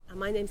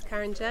My name's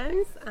Karen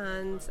Jones,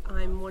 and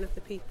I'm one of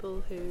the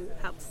people who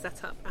helped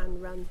set up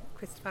and run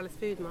Crystal Palace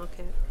Food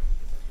Market.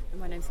 And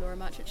my name's Laura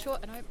Marchant-Short,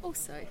 and I'm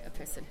also a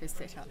person who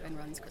set up and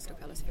runs Crystal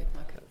Palace Food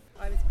Market.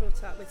 I was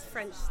brought up with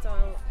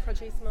French-style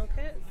produce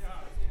markets,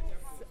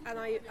 and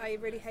I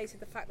really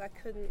hated the fact that I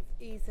couldn't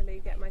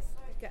easily get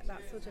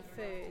that sort of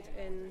food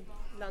in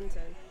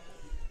London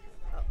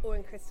or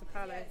in Crystal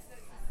Palace.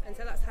 And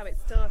so that's how it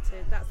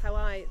started. That's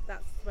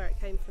where it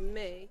came from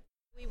me.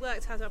 We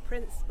worked out our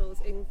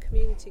principles in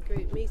community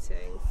group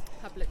meetings.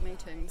 Public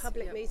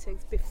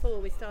meetings before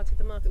we started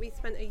the market. We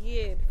spent a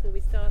year before we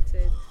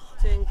started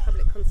doing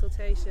public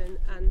consultation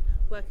and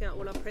working out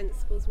all our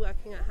principles,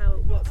 working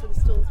out what sort of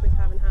stalls we'd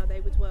have and how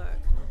they would work.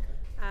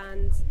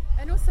 And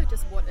also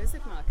just what is a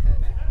market?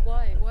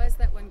 Why is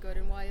that one good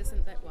and why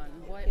isn't that one?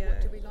 What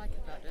do we like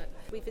about it?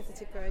 We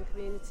visited growing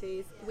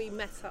communities. We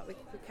met up with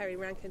Kerry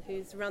Rankin,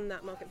 who's run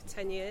that market for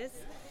 10 years.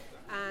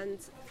 And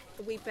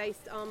we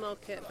based our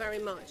market very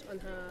much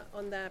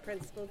on their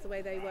principles, the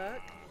way they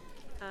work.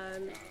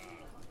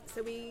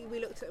 So we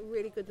looked at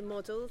really good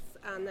models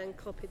and then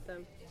copied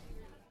them.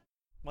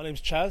 My name's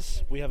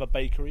Chaz. We have a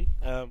bakery.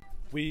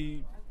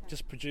 We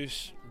just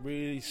produce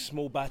really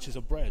small batches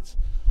of bread,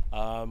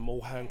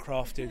 all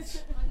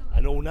handcrafted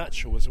and all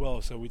natural as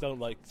well. So we don't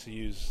like to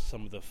use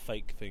some of the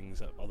fake things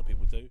that other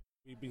people do.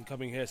 We've been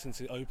coming here since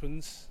it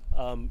opens,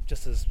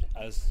 just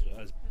as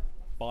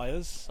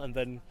buyers, and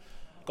then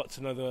got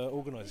to know the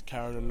organisers,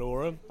 Karen and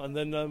Laura, and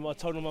then I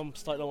told them I'm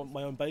starting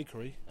my own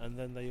bakery, and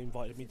then they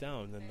invited me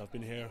down, and I've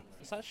been here.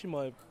 It's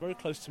actually very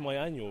close to my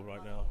annual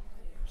right now,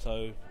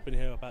 so I've been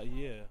here about a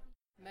year.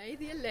 May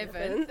the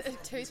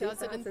 11th,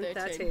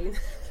 2013.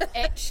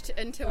 Etched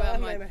into our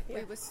mind. Yeah.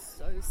 We were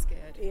so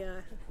scared.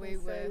 Yeah, we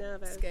were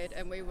nervous. Scared,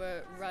 and we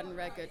were run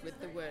ragged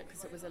with the work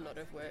because it was a lot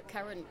of work.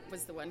 Karen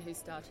was the one who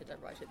started it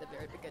right at the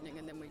very beginning,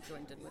 and then we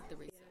joined in with the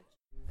research.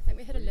 I think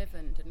we had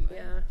 11, didn't we?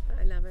 Yeah,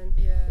 11.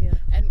 Yeah.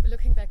 And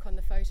looking back on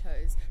the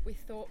photos, we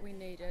thought we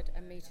needed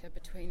a metre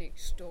between each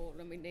stall,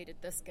 and we needed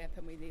this gap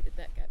and we needed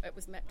that gap. It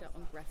was mapped out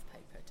on graph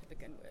paper to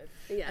begin with.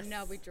 Yes. And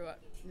now we draw it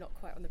not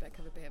quite on the back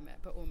of a bear map,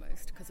 but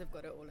almost, because we've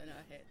got it all in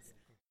our heads.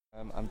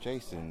 I'm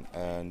Jason,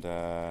 and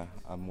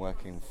I'm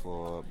working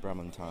for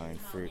Bramantine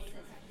Fruit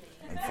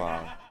and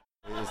Farm.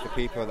 It's the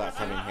people that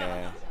come in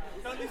here,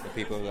 the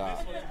people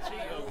that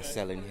are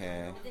selling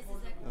here,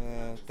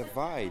 the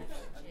vibe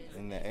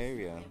in the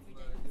area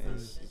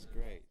is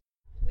great.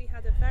 We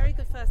had a very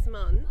good first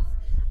month,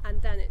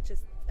 and then it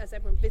just, as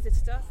everyone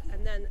visited us,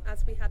 and then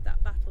as we had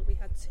that battle, we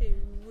had 2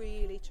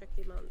 really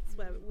tricky months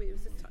where it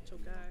was just touch or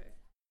go.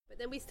 But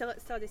then we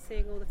started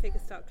seeing all the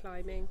figures start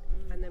climbing,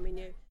 and then we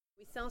knew.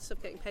 We started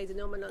off getting paid a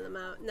nominal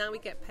amount. Now we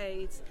get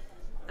paid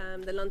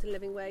the London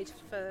living wage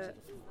for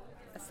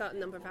a certain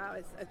number of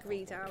hours,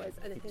 agreed hours.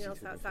 Anything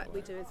else outside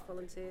we do as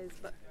volunteers,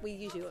 but we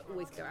usually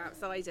always go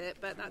outside it,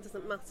 but that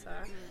doesn't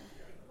matter.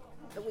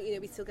 And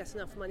we still get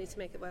enough money to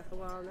make it worth a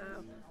while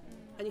now,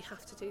 and you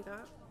have to do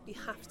that. You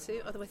have to,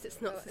 otherwise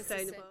it's not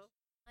sustainable.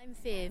 I'm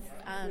Viv,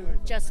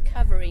 just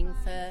covering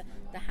for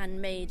the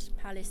Handmade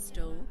Palace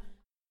stall.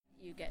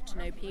 You get to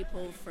know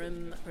people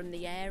from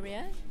the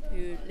area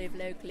who live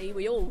locally.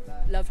 We all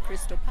love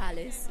Crystal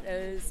Palace,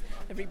 as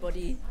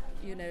everybody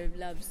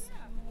loves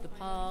the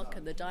park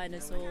and the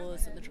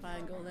dinosaurs and the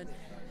triangle,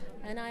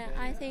 and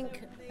I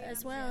think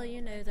as well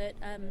that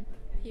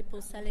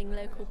people selling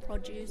local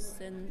produce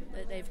and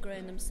that they've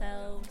grown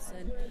themselves,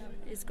 and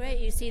it's great.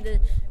 You see the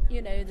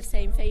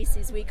same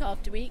faces week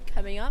after week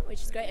coming up,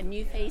 which is great, and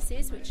new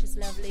faces, which is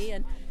lovely.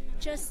 And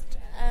just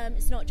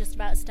it's not just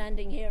about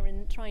standing here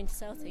and trying to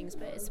sell things,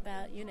 but it's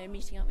about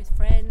meeting up with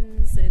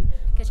friends and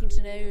getting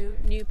to know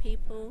new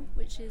people,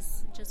 which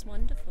is just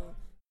wonderful.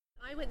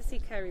 I went to see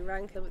Kerry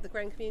Rankin with the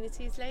Growing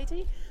Communities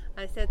lady.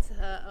 I said to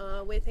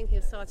her, we're thinking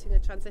of starting a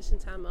transition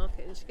town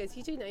market. And she goes,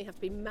 you do know you have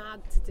to be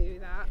mad to do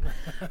that.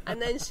 And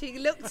then she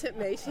looked at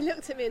me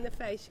in the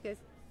face. She goes,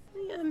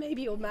 yeah,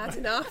 maybe you're mad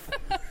enough.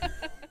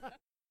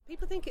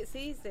 People think it's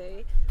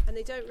easy, and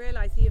they don't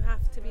realise you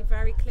have to be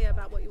very clear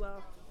about what you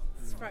are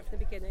right from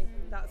the beginning.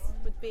 That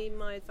would be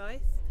my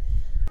advice.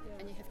 Yeah.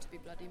 And you have to be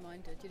bloody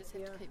minded. You just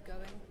have to keep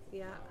going.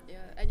 Yeah.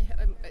 And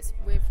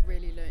we've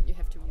really learnt you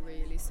have to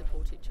really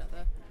support each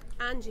other.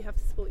 And you have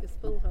to support your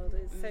stall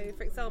holders. So,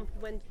 for example,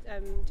 when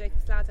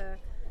Jacob's Ladder,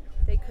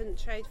 they couldn't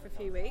trade for a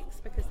few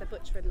weeks because their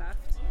butcher had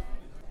left.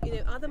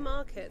 Other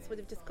markets would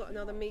have just got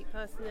another meat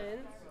person in,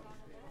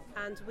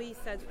 and we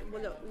said,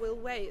 well, look, we'll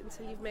wait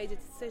until you've made a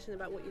decision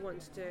about what you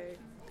want to do.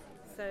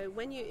 So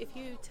if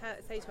you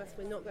say to us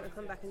we're not going to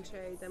come back and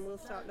trade, then we'll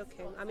start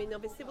looking. I mean,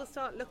 obviously we'll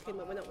start looking,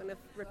 but we're not going to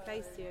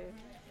replace you.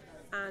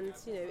 And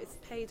it's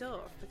paid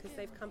off because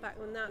they've come back,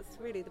 and that's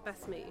really the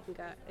best meat you can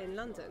get in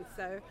London.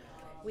 So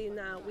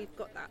we've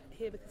got that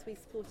here because we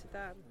supported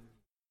them.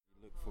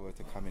 We look forward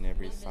to coming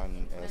every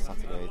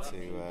Saturday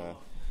to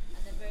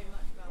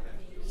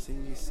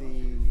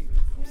see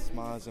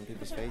smiles on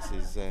people's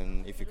faces,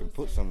 and if you can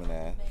put someone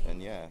there,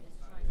 then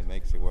it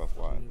makes it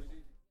worthwhile.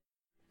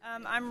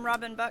 I'm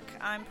Robin Buck.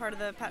 I'm part of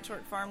the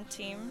Patchwork Farm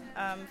team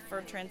for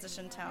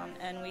Transition Town,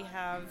 and we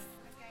have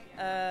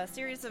a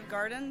series of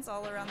gardens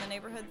all around the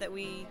neighborhood that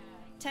we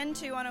tend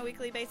to on a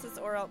weekly basis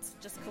or else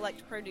just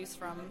collect produce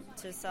from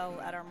to sell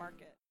at our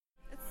market.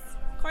 It's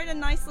quite a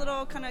nice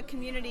little kind of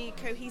community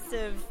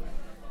cohesive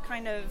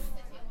kind of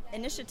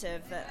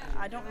initiative that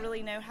I don't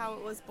really know how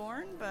it was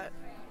born, but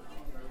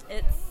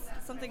it's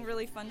something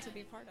really fun to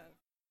be part of.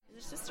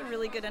 There's just a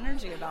really good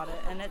energy about it,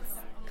 and it's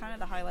kind of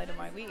the highlight of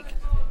my week.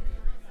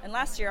 And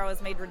last year I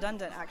was made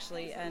redundant,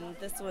 actually, and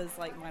this was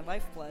like my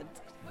lifeblood,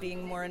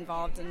 being more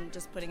involved and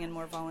just putting in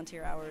more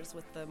volunteer hours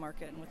with the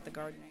market and with the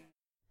gardening.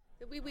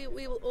 We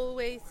will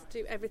always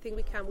do everything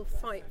we can. We'll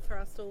fight for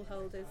our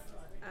stallholders.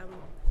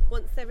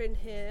 Once they're in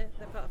here,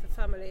 they're part of the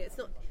family. It's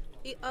not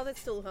other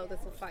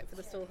stallholders will fight for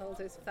the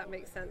stallholders, if that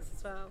makes sense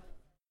as well.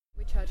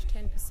 We charge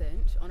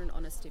 10% on an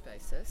honesty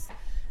basis.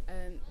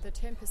 The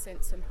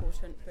 10% is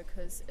important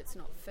because it's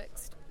not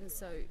fixed, and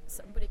so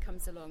somebody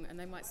comes along and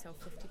they might sell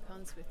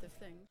 £50 worth of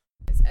things.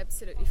 It's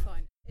absolutely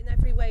fine. In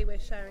every way we're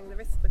sharing the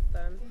risk with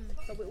them,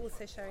 but we're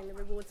also sharing the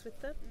rewards with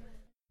them.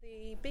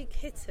 The big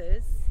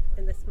hitters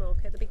in this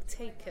market, the big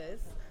takers,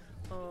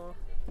 are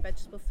the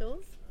vegetable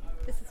stalls.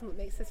 This is what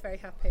makes us very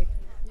happy.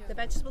 Yeah. The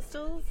vegetable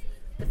stalls,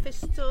 the fish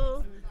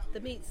stall,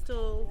 the meat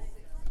stall,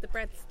 the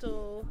bread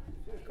stall,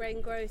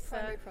 grain grocer.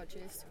 Primary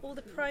produce. All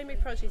the primary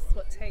produce is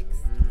what takes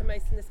the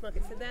most in this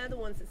market. So they're the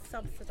ones that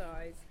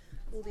subsidise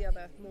all the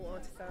other more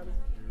artisan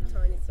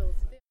tiny stalls.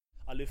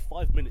 I live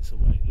 5 minutes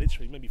away,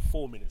 literally maybe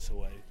 4 minutes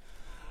away,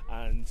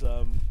 and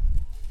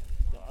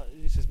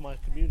this is my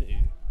community.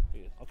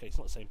 Okay, it's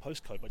not the same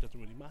postcode, but it doesn't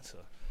really matter.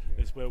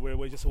 Yeah. It's where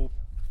we're just all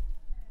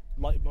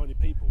like-minded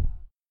people.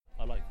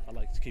 I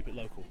like to keep it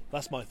local.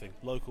 That's my thing.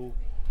 Local,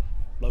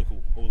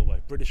 all the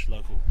way. British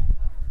local.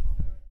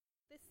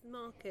 This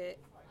market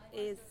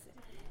is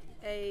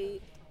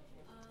an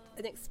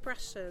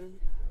expression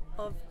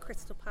of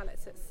Crystal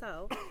Palace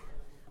itself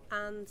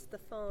and the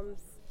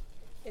farms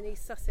in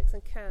East Sussex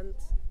and Kent,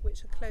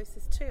 which are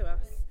closest to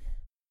us.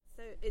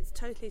 So it's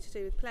totally to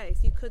do with place.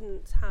 You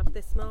couldn't have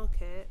this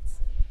market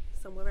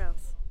somewhere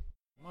else.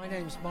 My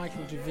name's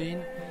Michael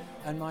Devine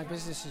and my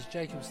business is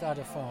Jacob's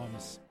Ladder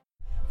Farms.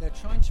 They're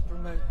trying to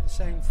promote the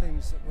same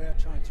things that we're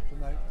trying to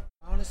promote.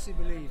 I honestly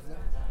believe that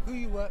who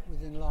you work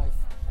with in life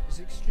is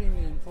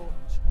extremely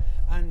important,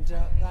 and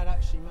that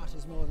actually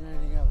matters more than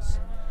anything else.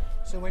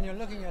 So when you're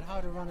looking at how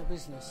to run a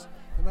business,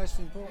 the most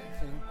important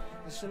thing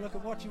is to look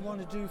at what you want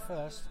to do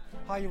first,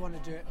 how you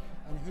want to do it,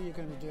 and who you're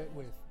going to do it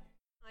with.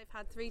 I've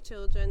had 3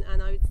 children,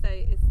 and I would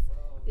say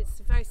it's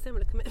a very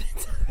similar commitment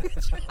to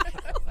a child.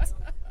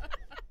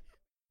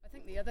 I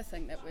think the other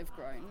thing that we've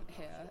grown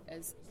here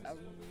is a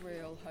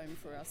real home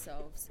for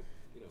ourselves,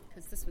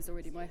 because this was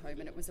already my home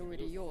and it was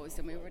already yours,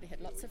 and we already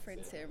had lots of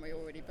friends here and we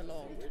already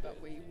belonged, but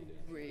we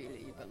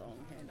really belong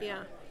here now.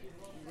 Yeah.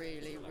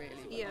 Really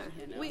belong here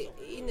now. We,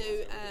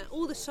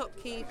 all the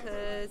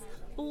shopkeepers,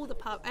 all the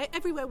pub,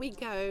 everywhere we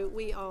go,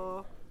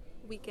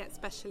 we get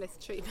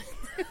specialist treatment.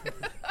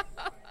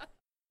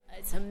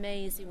 It's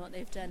amazing what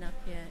they've done up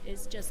here.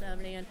 It's just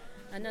lovely, and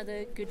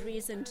another good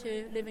reason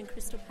to live in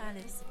Crystal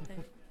Palace.